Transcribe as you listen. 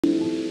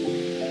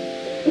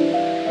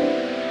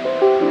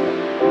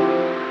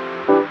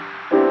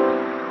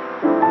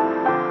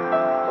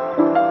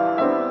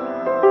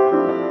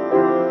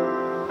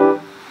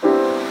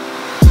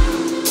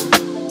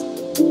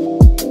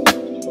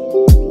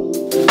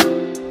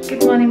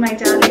Good morning, my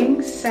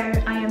darlings. So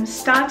I am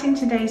starting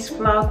today's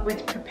vlog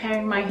with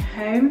preparing my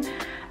home,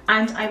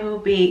 and I will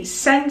be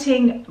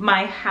scenting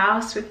my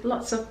house with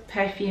lots of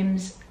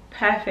perfumes,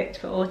 perfect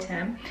for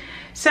autumn.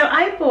 So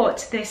I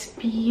bought this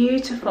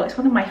beautiful, it's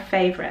one of my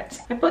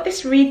favorites. I bought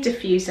this reed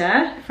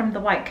diffuser from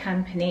the White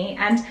Company,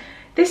 and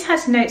this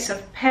has notes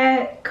of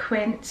pear,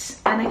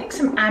 quince, and I think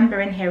some amber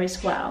in here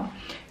as well.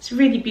 It's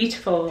really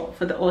beautiful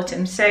for the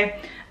autumn. So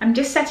I'm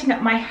just setting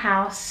up my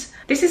house.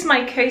 This is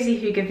my cozy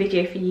hygge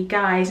video for you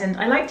guys, and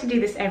I like to do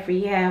this every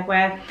year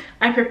where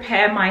I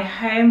prepare my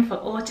home for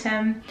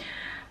autumn.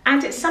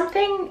 And it's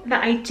something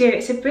that I do,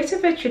 it's a bit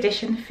of a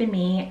tradition for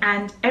me,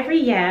 and every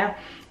year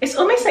it's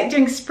almost like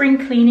doing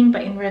spring cleaning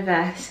but in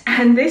reverse.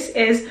 And this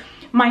is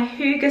my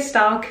hygge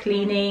style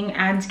cleaning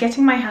and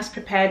getting my house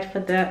prepared for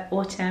the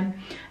autumn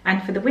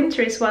and for the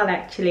winter as well,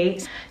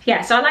 actually.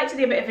 Yeah, so I like to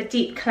do a bit of a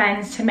deep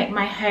cleanse to make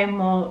my home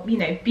more, you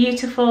know,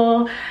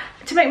 beautiful,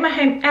 to make my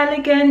home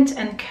elegant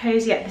and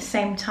cozy at the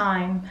same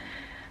time.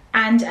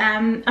 And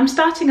I'm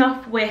starting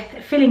off with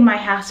filling my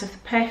house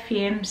with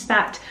perfumes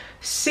that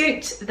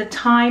suit the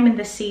time and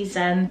the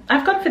season.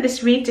 I've gone for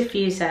this reed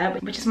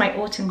diffuser, which is my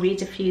autumn reed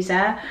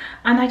diffuser,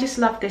 and I just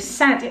love this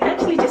scent. It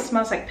actually just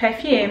smells like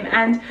perfume,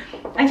 and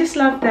I just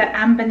love the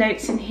amber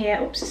notes in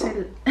here. Oops,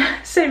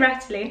 so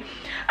rattly.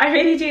 I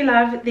really do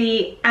love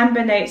the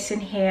amber notes in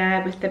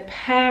here with the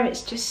pear.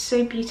 It's just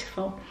so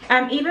beautiful.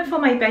 Even for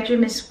my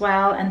bedroom as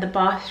well and the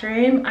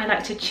bathroom, I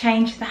like to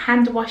change the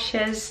hand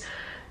washers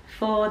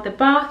for the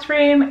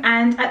bathroom.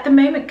 And at the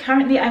moment,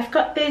 currently, I've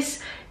got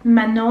this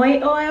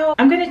Manoi oil.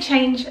 I'm going to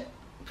change,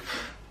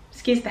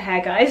 excuse the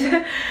hair, guys.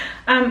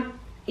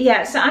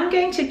 Yeah, so I'm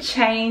going to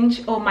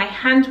change all my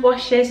hand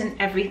washers and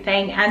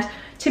everything. And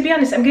to be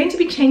honest, I'm going to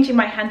be changing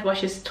my hand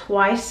washers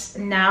twice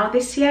now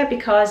this year,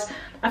 because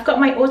I've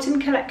got my autumn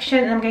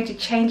collection and I'm going to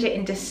change it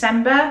in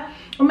December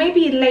or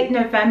maybe late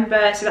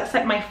November. So that's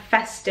like my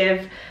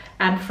festive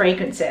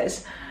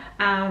fragrances.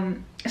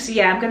 So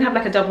yeah, I'm going to have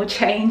like a double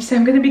change. So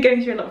I'm going to be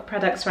going through a lot of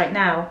products right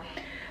now.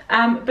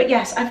 But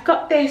yes, I've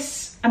got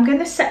this. I'm going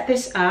to set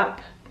this up,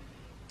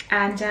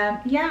 and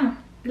yeah,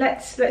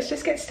 let's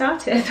just get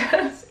started.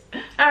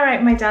 All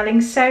right, my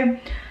darlings. So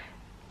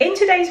in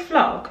today's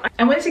vlog,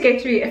 I wanted to go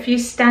through a few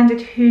standard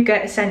hygge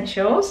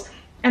essentials.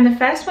 And the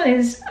first one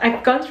is,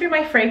 I've gone through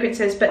my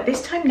fragrances, but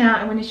this time now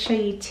I want to show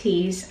you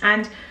teas.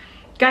 And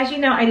guys, you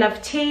know I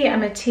love tea.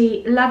 I'm a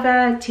tea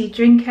lover, tea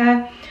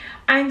drinker.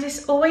 And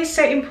it's always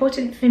so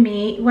important for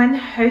me when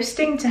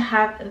hosting to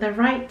have the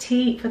right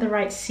tea for the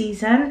right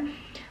season.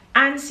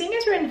 And seeing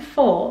as we're in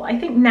fall, I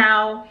think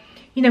now,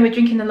 you know, we're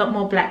drinking a lot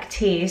more black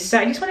teas. So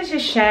I just wanted to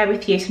share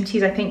with you some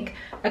teas I think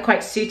are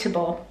quite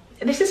suitable.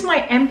 This is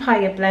my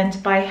Empire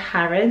blend by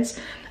Harrods.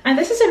 And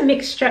this is a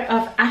mixture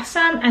of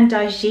Assam and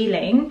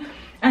Darjeeling.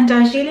 And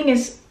Darjeeling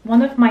is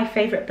one of my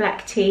favorite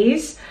black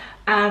teas.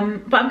 But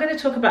I'm going to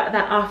talk about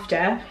that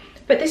after.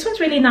 But this one's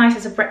really nice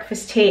as a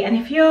breakfast tea. And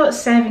if you're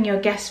serving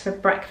your guests for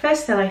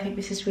breakfast, then I think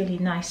this is really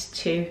nice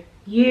to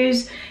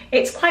use.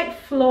 It's quite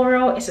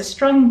floral, it's a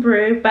strong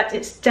brew, but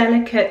it's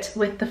delicate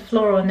with the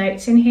floral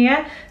notes in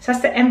here. So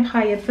that's the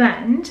Empire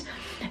blend.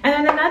 And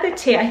then another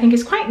tea I think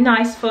is quite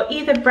nice for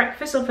either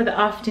breakfast or for the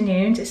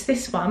afternoons. It's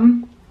this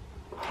one.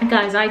 And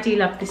guys, I do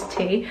love this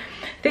tea.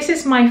 This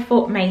is my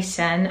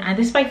Fortmason, and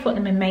this is by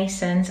Fortnum &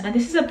 Masons, and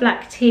this is a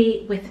black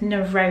tea with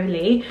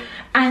neroli.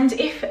 And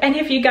if any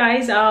of you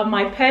guys are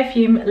my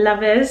perfume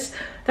lovers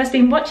that's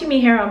been watching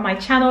me here on my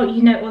channel,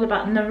 you know all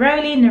about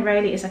neroli.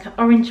 Neroli is like an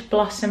orange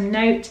blossom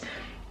note.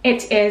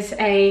 It is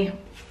a,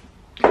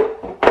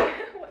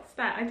 what's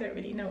that? I don't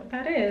really know what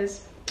that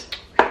is.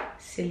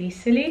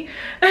 Silly.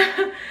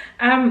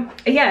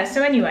 Yeah,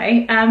 so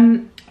anyway,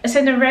 so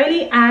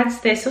neroli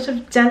adds this sort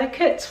of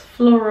delicate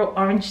floral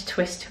orange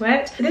twist to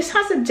it. This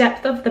has a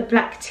depth of the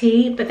black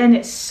tea, but then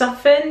it's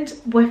softened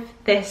with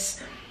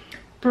this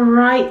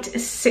bright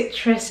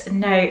citrus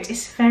note.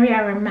 It's very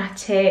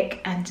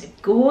aromatic and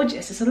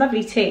gorgeous. It's a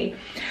lovely tea.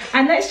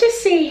 And let's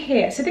just see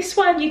here. So this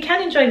one you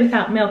can enjoy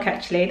without milk,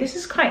 actually. This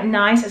is quite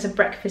nice as a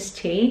breakfast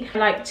tea. I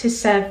like to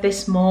serve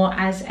this more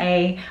as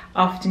a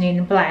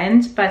afternoon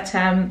blend, but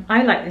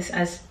I like this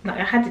as, like,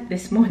 I had it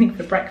this morning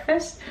for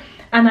breakfast.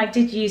 And I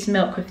did use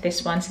milk with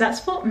this one. So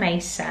that's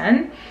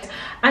Fortmason.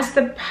 As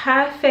the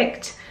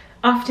perfect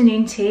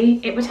afternoon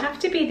tea, it would have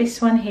to be this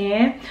one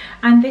here.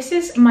 And this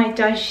is my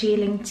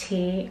Darjeeling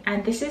tea.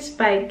 And this is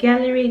by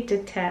Galerie de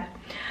Terre.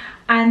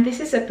 And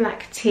this is a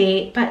black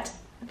tea. But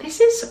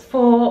this is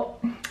for,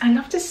 I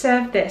love to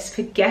serve this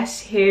for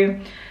guests who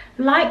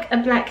like a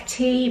black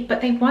tea,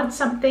 but they want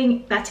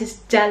something that is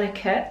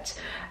delicate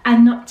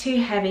and not too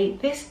heavy.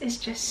 This is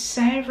just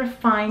so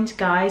refined,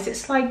 guys.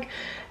 It's like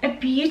a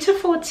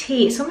beautiful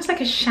tea. It's almost like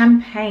a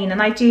champagne,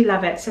 and I do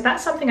love it. So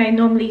that's something I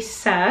normally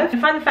serve. The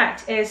fun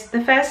fact is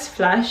the first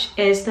flush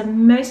is the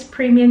most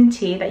premium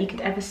tea that you could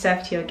ever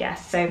serve to your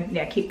guests. So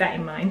yeah, keep that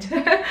in mind.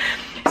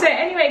 So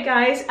anyway,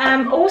 guys,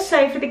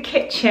 also for the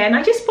kitchen,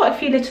 I just bought a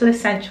few little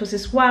essentials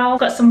as well.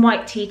 Got some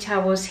white tea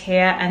towels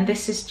here, and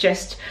this is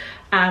just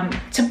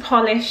to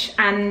polish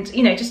and,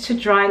 you know, just to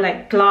dry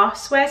like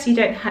glassware, so you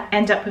don't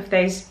end up with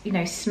those, you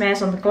know,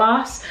 smears on the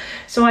glass.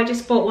 So I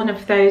just bought one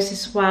of those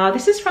as well.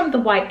 This is from the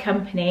White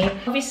Company.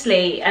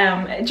 Obviously,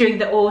 during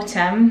the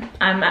autumn,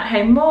 I'm at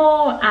home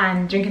more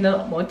and drinking a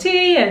lot more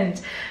tea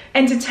and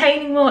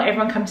entertaining more.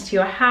 Everyone comes to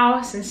your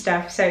house and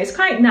stuff, so it's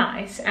quite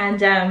nice.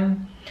 And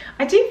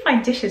I do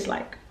find dishes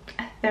like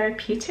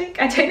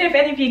therapeutic. I don't know if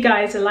any of you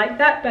guys are like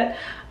that, but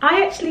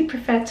I actually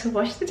prefer to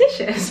wash the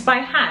dishes by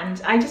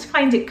hand. I just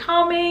find it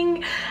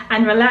calming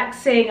and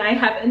relaxing. I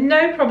have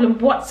no problem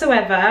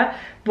whatsoever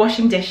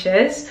washing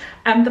dishes.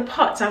 The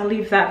pots, I'll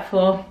leave that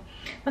for,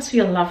 that's for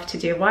your love to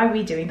do. Why are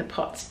we doing the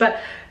pots?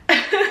 But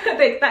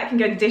that can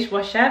go in the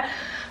dishwasher.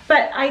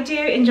 But I do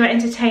enjoy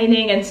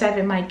entertaining and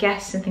serving my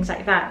guests and things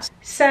like that.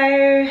 So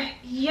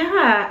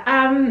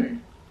yeah,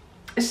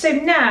 so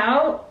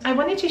now I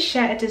wanted to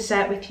share a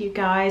dessert with you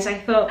guys. I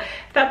thought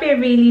that'd be a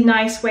really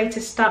nice way to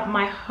start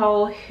my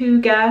whole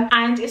hygge,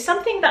 and it's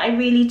something that I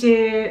really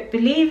do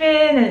believe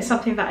in, and it's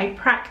something that I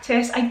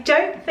practice. I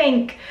don't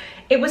think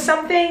it was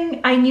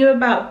something I knew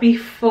about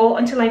before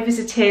until I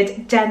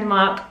visited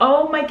Denmark.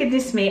 Oh my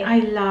goodness me, I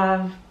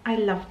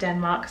love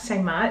Denmark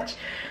so much.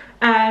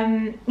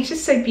 It's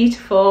just so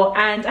beautiful,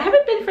 and I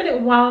haven't been for a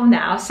little while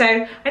now, so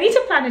I need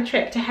to plan a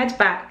trip to head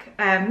back,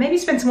 maybe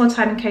spend some more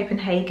time in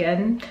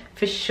Copenhagen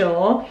for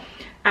sure.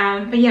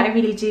 But yeah, I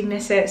really do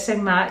miss it so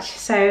much,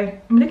 so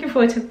I'm looking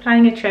forward to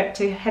planning a trip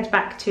to head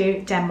back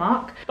to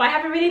Denmark. But I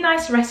have a really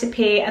nice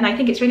recipe, and I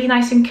think it's really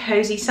nice and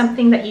cozy,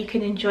 something that you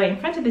can enjoy in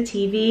front of the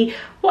TV,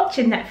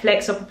 watching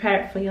Netflix, or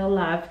prepare it for your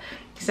love.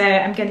 So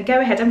I'm going to go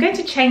ahead, I'm going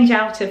to change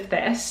out of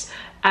this,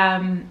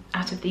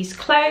 out of these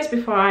clothes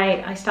before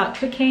I start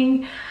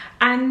cooking.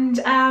 And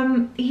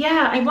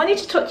yeah, I wanted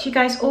to talk to you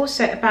guys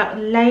also about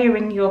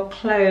layering your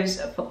clothes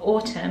for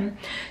autumn,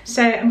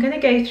 so I'm going to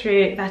go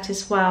through that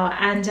as well.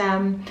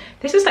 And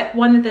this is like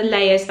one of the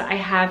layers that I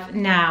have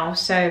now,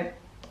 so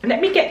let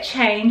me get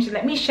changed,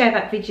 let me share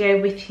that video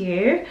with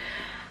you,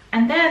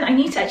 and then I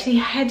need to actually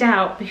head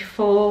out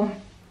before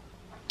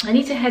I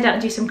need to head out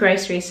and do some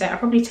groceries, so I'll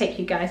probably take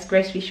you guys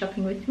grocery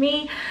shopping with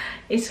me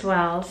as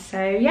well.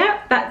 So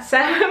yeah, that's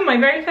my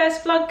very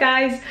first vlog,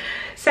 guys.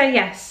 So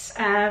yes,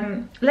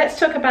 let's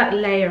talk about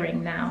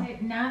layering now.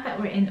 So now that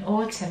we're in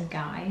autumn,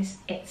 guys,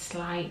 it's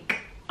like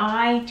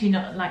I do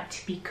not like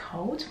to be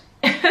cold.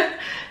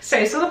 So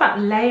it's all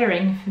about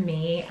layering for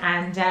me,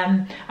 and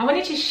I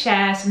wanted to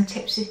share some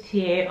tips with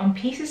you on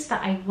pieces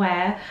that I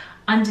wear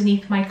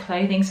underneath my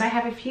clothing. So I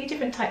have a few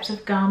different types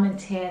of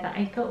garments here that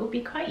I thought would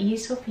be quite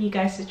useful for you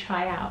guys to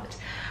try out,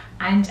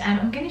 and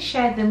I'm going to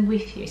share them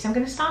with you. So I'm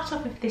going to start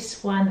off with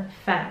this one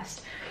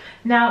first.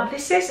 Now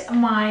this is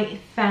my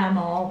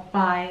thermal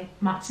by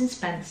Marks and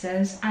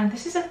Spencer's, and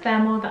this is a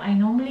thermal that I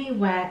normally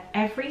wear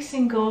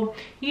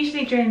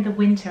usually during the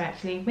winter,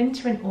 actually,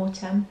 winter and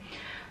autumn.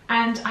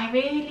 And I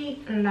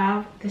really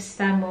love this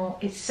thermal.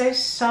 It's so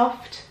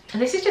soft.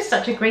 And this is just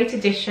such a great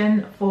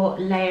addition for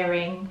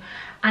layering.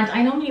 And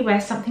I normally wear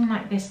something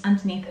like this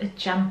underneath a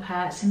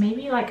jumper, so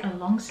maybe like a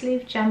long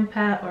sleeve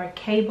jumper or a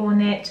cable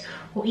knit,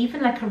 or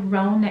even like a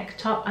roll neck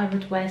top. I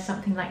would wear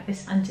something like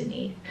this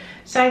underneath.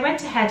 So I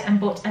went ahead and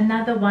bought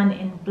another one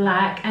in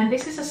black, and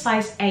this is a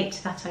size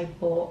 8 that I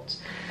bought.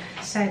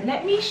 So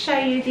let me show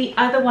you the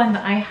other one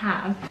that I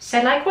have.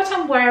 So like what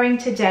I'm wearing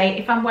today,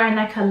 if I'm wearing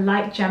like a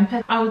light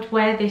jumper, I would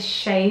wear this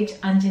shade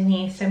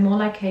underneath, so more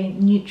like a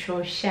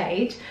neutral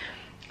shade.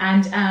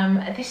 And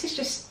this is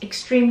just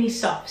extremely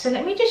soft. So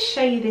let me just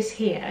show you this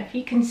here. If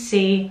you can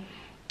see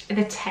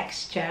the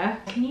texture,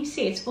 can you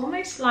see? It's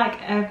almost like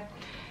a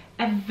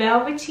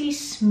velvety,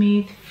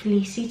 smooth,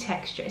 fleecy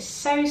texture. It's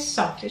so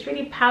soft. It's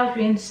really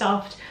powdery and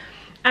soft.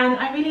 And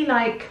I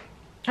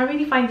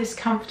really find this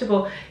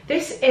comfortable.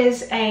 This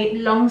is a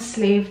long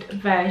sleeved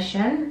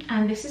version,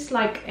 and this is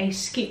like a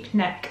scoop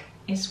neck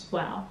as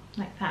well,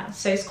 like that.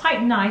 So it's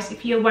quite nice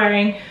if you're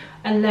wearing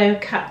a low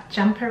cut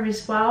jumper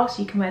as well,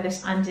 so you can wear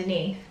this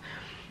underneath.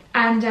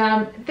 And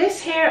this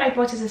here I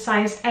bought as a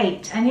size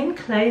 8, and in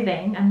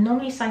clothing I'm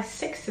normally size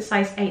 6 to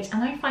size 8,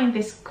 and I find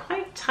this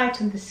quite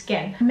tight on the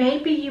skin.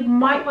 Maybe you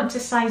might want to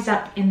size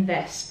up in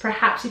this,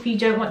 perhaps if you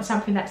don't want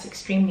something that's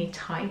extremely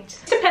tight.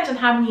 It depends on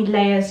how many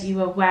layers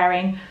you are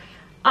wearing.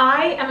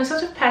 I am a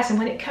sort of person,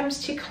 when it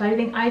comes to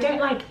clothing, I don't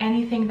like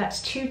anything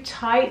that's too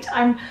tight.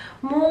 I'm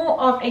more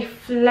of a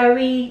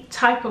flowy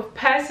type of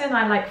person.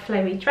 I like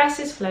flowy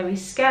dresses, flowy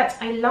skirts.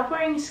 I love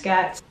wearing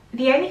skirts.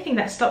 The only thing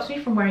that stops me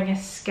from wearing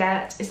a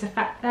skirt is the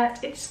fact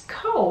that it's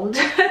cold.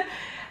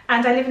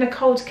 And I live in a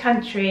cold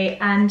country,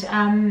 and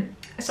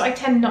so I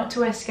tend not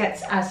to wear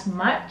skirts as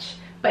much.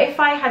 But if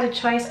I had a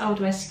choice, I would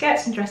wear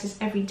skirts and dresses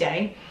every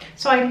day.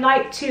 So I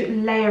like to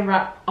layer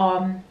up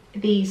on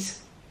these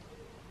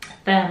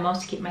thermals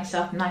to keep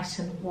myself nice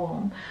and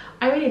warm.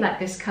 I really like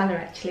this colour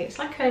actually. It's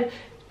like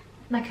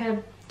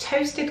a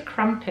toasted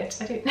crumpet,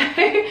 I don't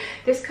know.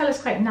 This colour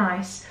is quite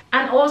nice.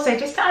 And also,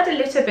 just to add a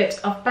little bit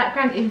of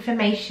background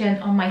information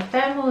on my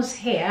thermals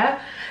here.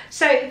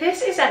 So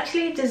this is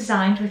actually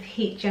designed with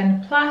Heat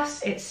Gen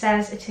Plus. It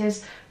says it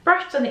is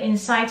brushed on the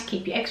inside to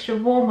keep you extra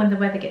warm when the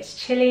weather gets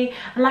chilly.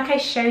 And like I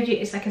showed you,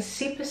 it's like a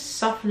super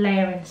soft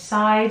layer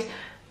inside.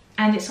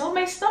 And it's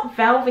almost not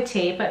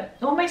velvety, but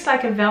almost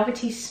like a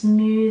velvety,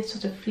 smooth,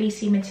 sort of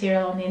fleecy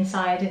material on the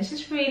inside. And it's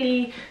just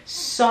really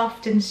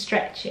soft and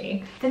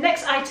stretchy. The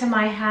next item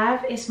I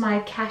have is my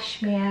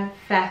cashmere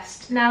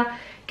vest. Now,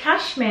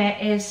 cashmere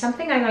is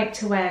something I like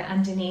to wear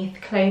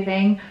underneath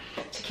clothing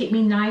to keep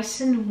me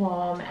nice and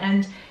warm.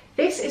 And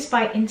this is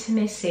by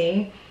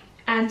Intimissi.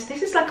 And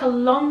this is like a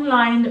long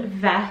line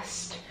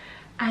vest.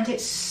 And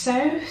it's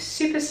so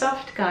super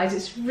soft, guys.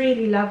 It's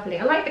really lovely.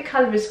 I like the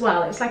colour as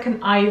well. It's like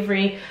an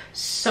ivory,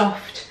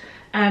 soft,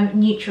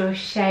 neutral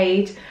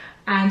shade.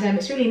 And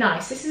it's really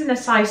nice. This is in a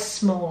size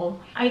small.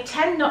 I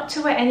tend not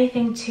to wear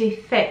anything too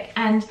thick.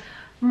 And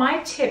my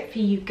tip for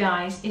you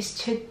guys is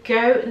to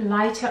go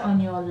lighter on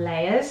your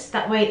layers.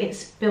 That way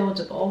it's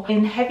buildable.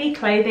 In heavy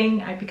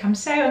clothing, I become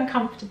so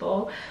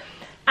uncomfortable.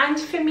 And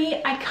for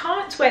me, I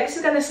can't wear, this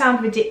is going to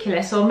sound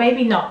ridiculous, or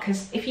maybe not,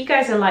 because if you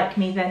guys are like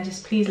me, then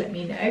just please let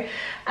me know.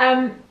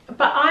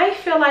 But I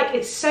feel like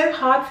it's so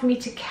hard for me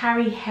to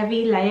carry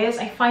heavy layers.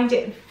 I find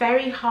it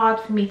very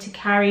hard for me to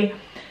carry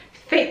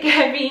thick,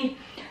 heavy,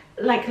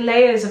 like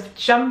layers of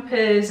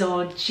jumpers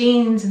or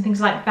jeans and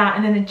things like that,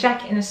 and then a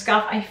jacket and a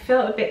scarf. I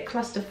feel a bit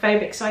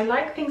claustrophobic, so I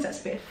like things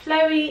that's a bit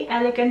flowy,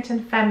 elegant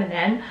and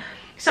feminine.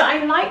 So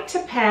I like to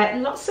pair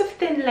lots of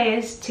thin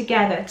layers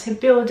together to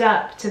build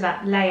up to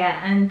that layer,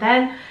 and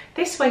then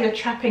this way you're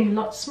trapping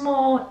lots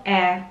more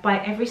air by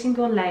every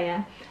single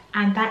layer,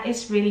 and that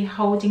is really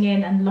holding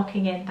in and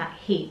locking in that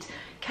heat.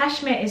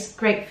 Cashmere is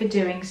great for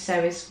doing so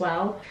as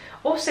well.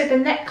 Also, the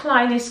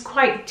neckline is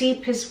quite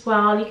deep as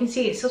well. You can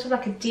see it's sort of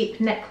like a deep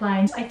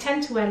neckline. I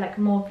tend to wear like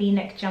more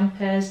V-neck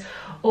jumpers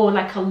or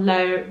like a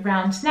low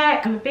round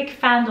neck. I'm a big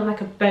fan of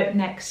like a boat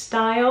neck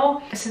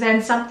style. So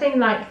then something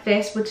like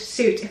this would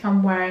suit if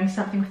I'm wearing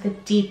something with a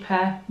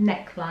deeper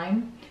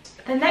neckline.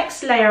 The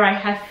next layer I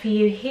have for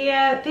you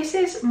here, this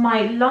is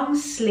my long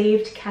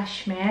sleeved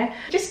cashmere.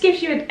 It just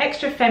gives you an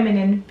extra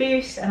feminine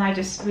boost, and I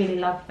just really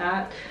love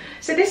that.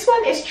 So this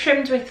one is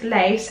trimmed with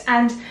lace,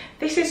 and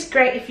this is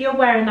great if you're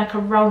wearing like a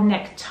roll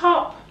neck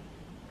top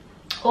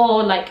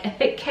or like a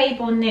thick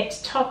cable knit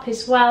top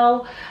as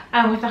well,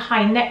 with a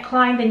high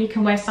neckline. Then you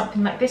can wear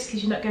something like this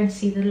because you're not going to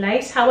see the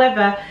lace.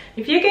 However,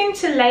 if you're going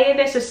to layer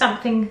this with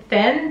something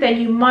thin,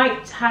 then you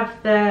might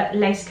have the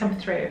lace come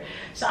through.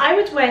 So I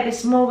would wear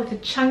this more with a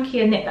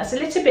chunkier knit that's a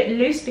little bit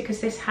loose,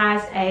 because this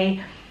has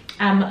a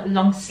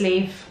long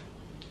sleeve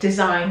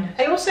design.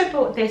 I also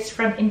bought this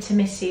from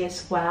Intimissi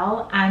as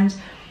well, and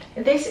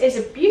this is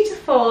a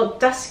beautiful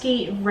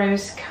dusky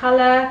rose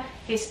colour.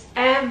 It's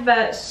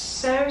ever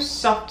so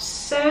soft,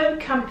 so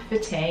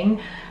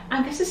comforting,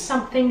 and this is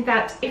something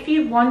that if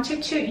you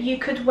wanted to, you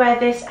could wear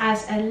this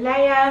as a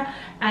layer,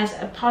 as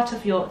a part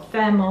of your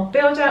thermal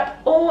build-up,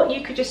 or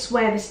you could just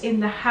wear this in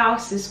the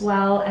house as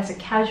well as a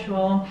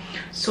casual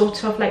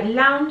sort of like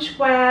lounge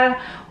wear,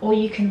 or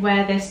you can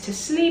wear this to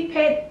sleep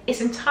in.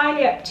 It's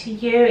entirely up to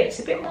you. It's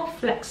a bit more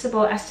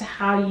flexible as to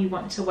how you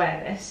want to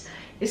wear this.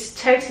 It's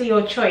totally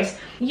your choice.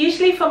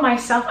 Usually for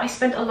myself, I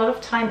spend a lot of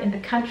time in the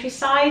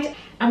countryside,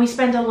 and we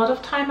spend a lot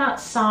of time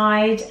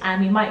outside,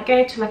 and we might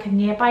go to like a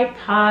nearby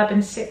pub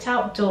and sit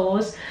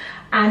outdoors.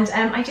 And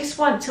I just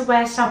want to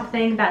wear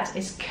something that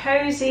is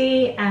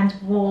cozy and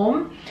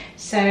warm.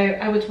 So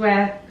I would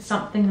wear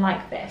something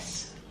like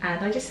this.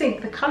 And I just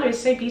think the color is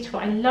so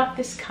beautiful. I love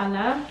this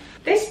color.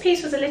 This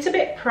piece was a little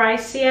bit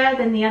pricier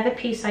than the other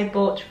piece I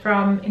bought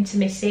from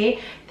Intimissi.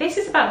 This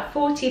is about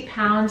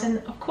 £40, and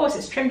of course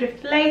it's trimmed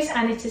with lace,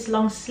 and it is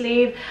long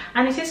sleeve,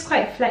 and it is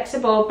quite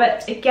flexible,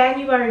 but again,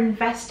 you are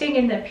investing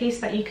in a piece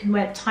that you can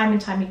wear time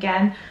and time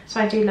again, so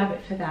I do love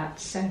it for that.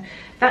 So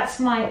that's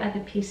my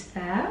other piece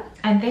there.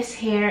 And this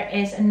here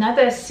is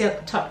another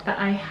silk top that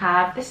I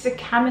have. This is a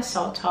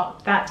camisole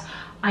top that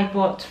I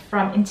bought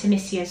from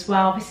Intimissi as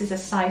well. This is a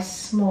size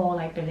small,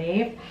 I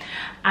believe.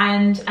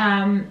 And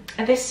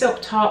this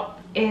silk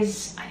top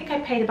is, I think I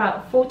paid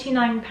about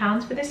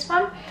 £49 for this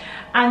one.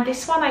 And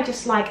this one I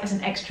just like as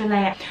an extra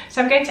layer.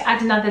 So I'm going to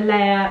add another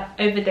layer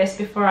over this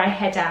before I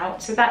head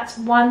out. So that's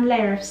one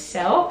layer of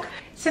silk.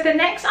 So the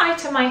next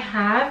item I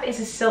have is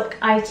a silk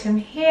item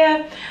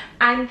here.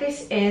 And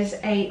this is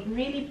a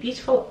really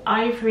beautiful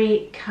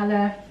ivory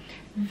colour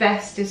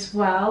vest as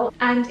well.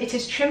 And it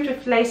is trimmed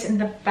with lace in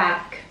the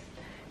back.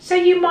 So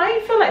you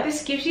might feel like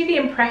this gives you the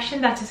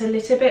impression that it's a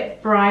little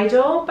bit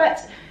bridal,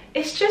 but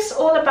it's just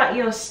all about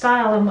your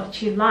style and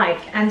what you like.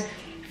 And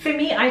for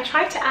me, I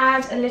try to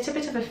add a little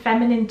bit of a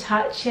feminine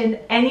touch in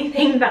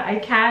anything that I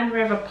can,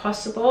 wherever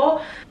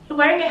possible.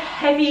 Wearing a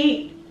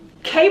heavy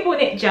cable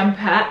knit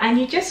jumper, and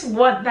you just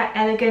want that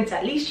elegance,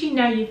 at least you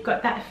know you've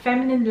got that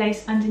feminine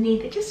lace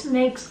underneath. It just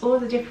makes all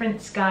the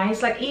difference,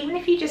 guys. Like, even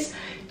if you just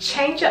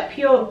change up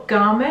your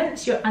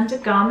garments, your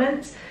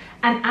undergarments,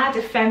 and add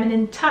a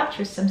feminine touch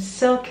with some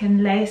silk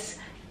and lace,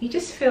 you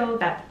just feel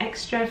that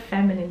extra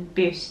feminine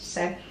boost.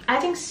 So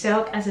adding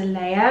silk as a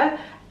layer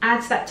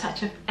adds that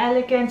touch of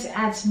elegance, it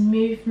adds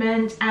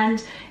movement,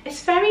 and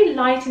it's very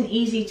light and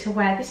easy to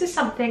wear. This is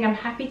something I'm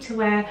happy to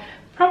wear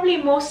Probably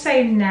more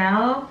so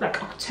now,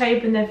 like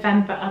October,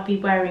 November, I'll be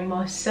wearing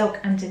more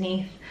silk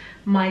underneath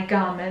my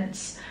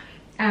garments.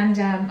 And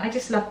I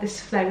just love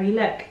this flowy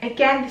look.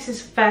 Again, this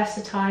is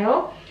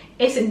versatile.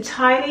 It's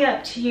entirely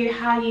up to you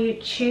how you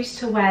choose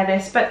to wear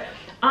this, but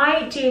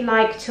I do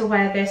like to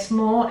wear this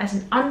more as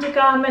an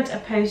undergarment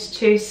opposed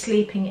to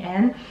sleeping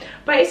in,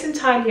 but it's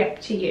entirely up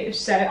to you.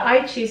 So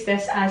I choose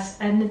this as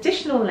an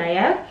additional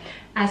layer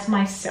as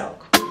my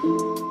silk.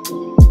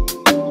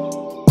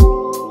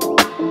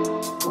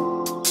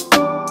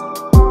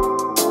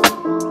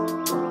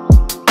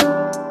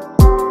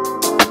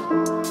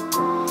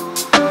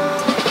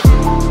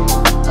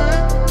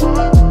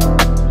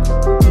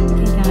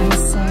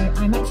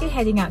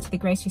 Heading out to the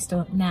grocery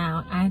store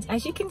now, and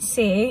as you can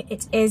see,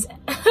 it is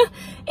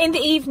in the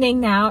evening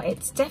now.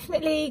 It's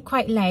definitely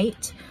quite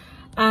late.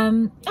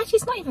 Actually,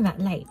 it's not even that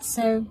late.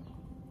 So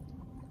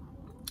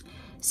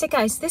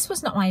guys, this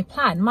was not my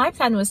plan. My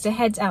plan was to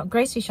head out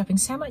grocery shopping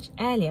so much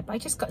earlier, but I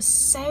just got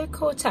so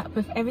caught up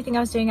with everything I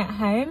was doing at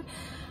home,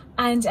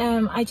 and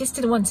I just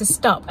didn't want to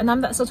stop. And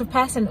I'm that sort of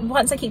person,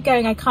 once I keep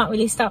going, I can't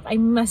really stop. I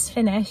must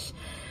finish.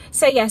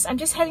 So yes, I'm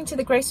just heading to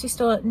the grocery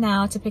store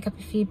now to pick up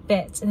a few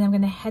bits, and then I'm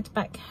going to head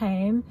back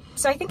home.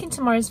 So I think in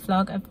tomorrow's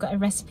vlog, I've got a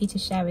recipe to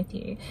share with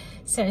you.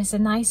 So it's a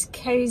nice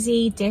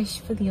cozy dish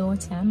for the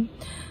autumn.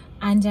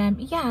 And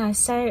yeah,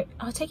 so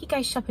I'll take you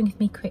guys shopping with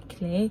me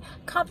quickly.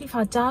 Can't believe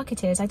how dark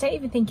it is. I don't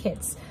even think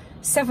it's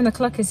 7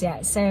 o'clock as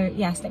yet. So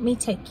yes, let me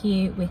take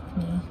you with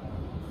me.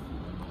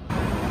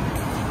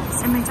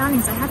 So my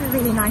darlings, I have a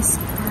really nice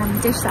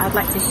dish that I'd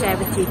like to share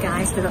with you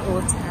guys for the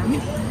autumn.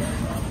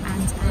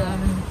 And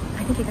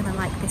I think you're going to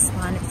like this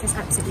one. It's just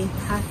absolutely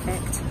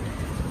perfect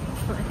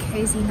for a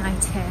cozy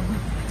night in.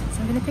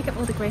 So I'm going to pick up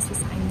all the groceries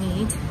that I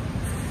need,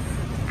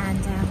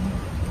 and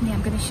yeah,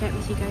 I'm going to share it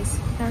with you guys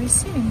very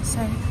soon.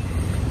 So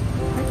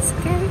let's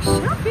go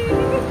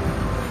shopping.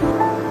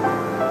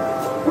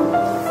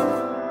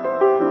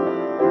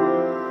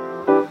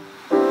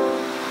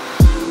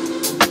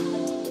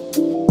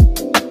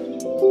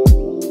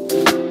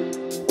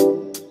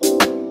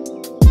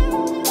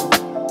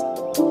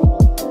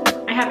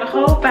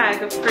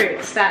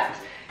 That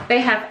they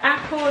have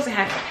apples, they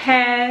have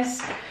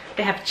pears,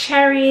 they have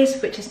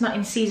cherries, which is not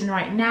in season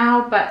right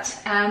now,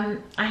 but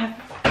I have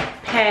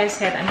pears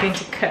here that I'm going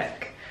to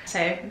cook.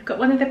 So we've got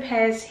one of the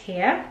pears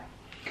here,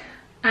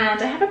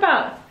 and I have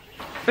about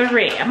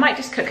 3. I might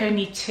just cook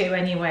only 2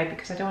 anyway,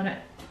 because I don't want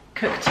to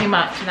cook too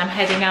much, and I'm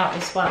heading out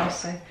as well.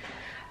 So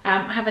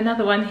I have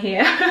another one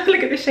here.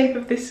 Look at the shape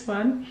of this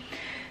one.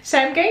 So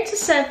I'm going to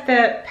serve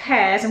the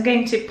pears. I'm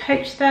going to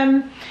poach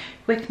them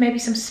with maybe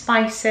some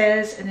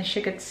spices and a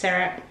sugared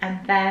syrup,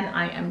 and then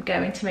I am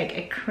going to make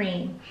a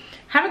cream.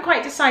 Haven't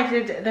quite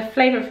decided the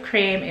flavour of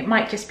cream. It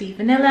might just be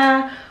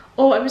vanilla,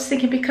 or I was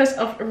thinking because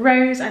of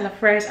rose, I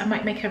love rose, I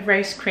might make a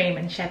rose cream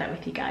and share that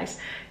with you guys.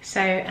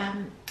 So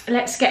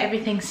let's get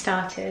everything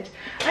started.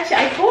 Actually,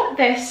 I bought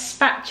this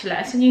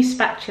spatula. It's a new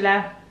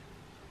spatula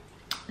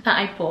that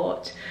I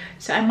bought,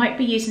 so I might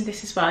be using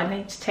this as well. I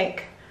need to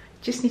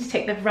just need to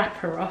take the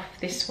wrapper off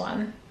this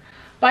one.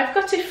 But I've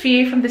got a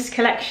few from this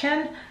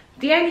collection.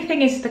 The only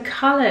thing is the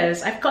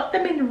colours. I've got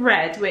them in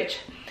red, which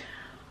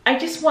I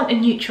just want a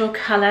neutral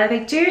colour.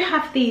 They do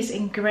have these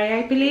in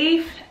grey, I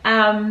believe.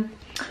 But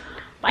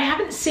I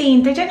haven't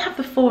seen, they don't have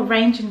the full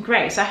range in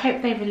grey, so I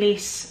hope they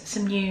release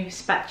some new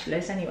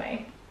spatulas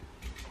anyway.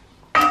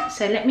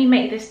 So let me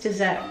make this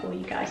dessert for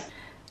you guys.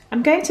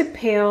 I'm going to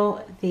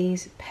peel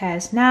these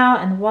pears now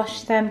and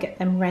wash them, get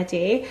them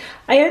ready.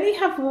 I only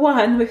have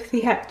one with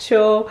the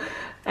actual,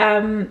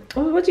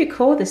 what do you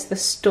call this? The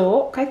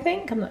stalk, I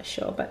think? I'm not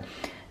sure, but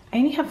I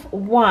only have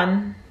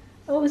one.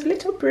 Oh, there's a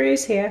little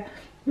bruise here.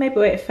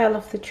 Maybe it fell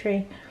off the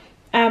tree.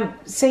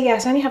 So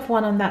yes, I only have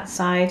one on that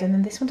side, and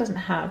then this one doesn't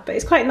have, but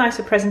it's quite nice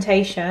for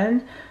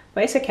presentation,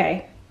 but it's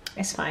okay,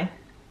 it's fine.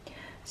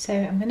 So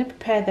I'm going to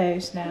prepare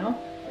those now.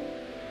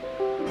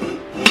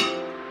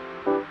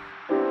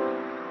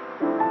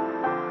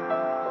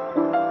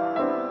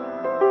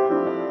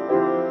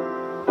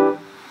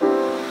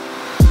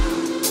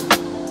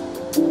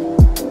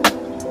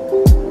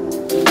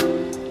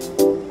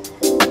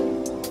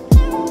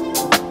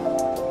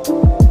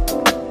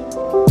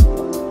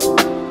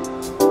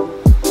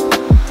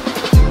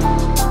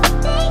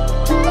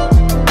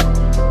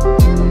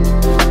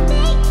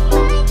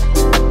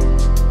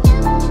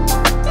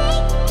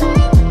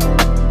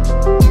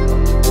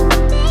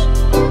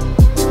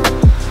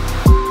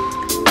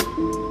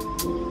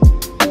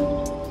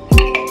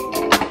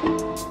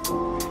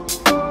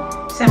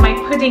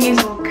 Pudding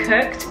is all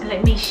cooked.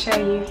 Let me show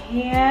you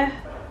here.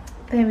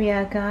 There we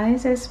are,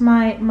 guys. There's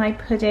my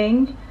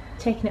pudding.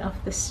 Taking it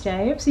off the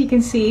stove so you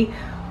can see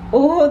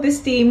all the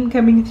steam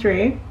coming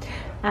through.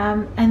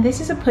 And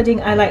this is a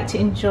pudding I like to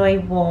enjoy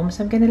warm.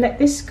 So I'm going to let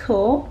this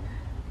cool,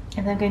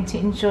 and I'm going to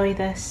enjoy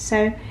this.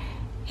 So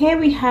here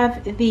we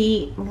have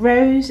the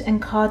rose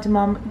and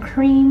cardamom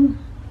cream,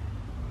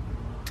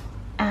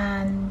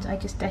 and I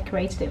just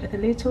decorated it with a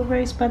little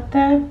rosebud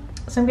there.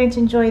 So I'm going to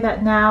enjoy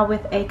that now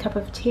with a cup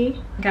of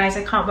tea. Guys,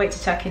 I can't wait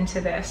to tuck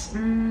into this.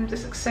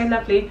 This looks so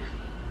lovely.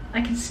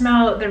 I can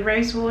smell the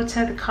rose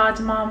water, the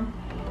cardamom.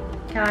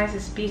 Guys,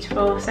 it's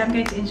beautiful. So I'm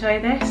going to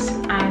enjoy this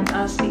and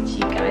I'll speak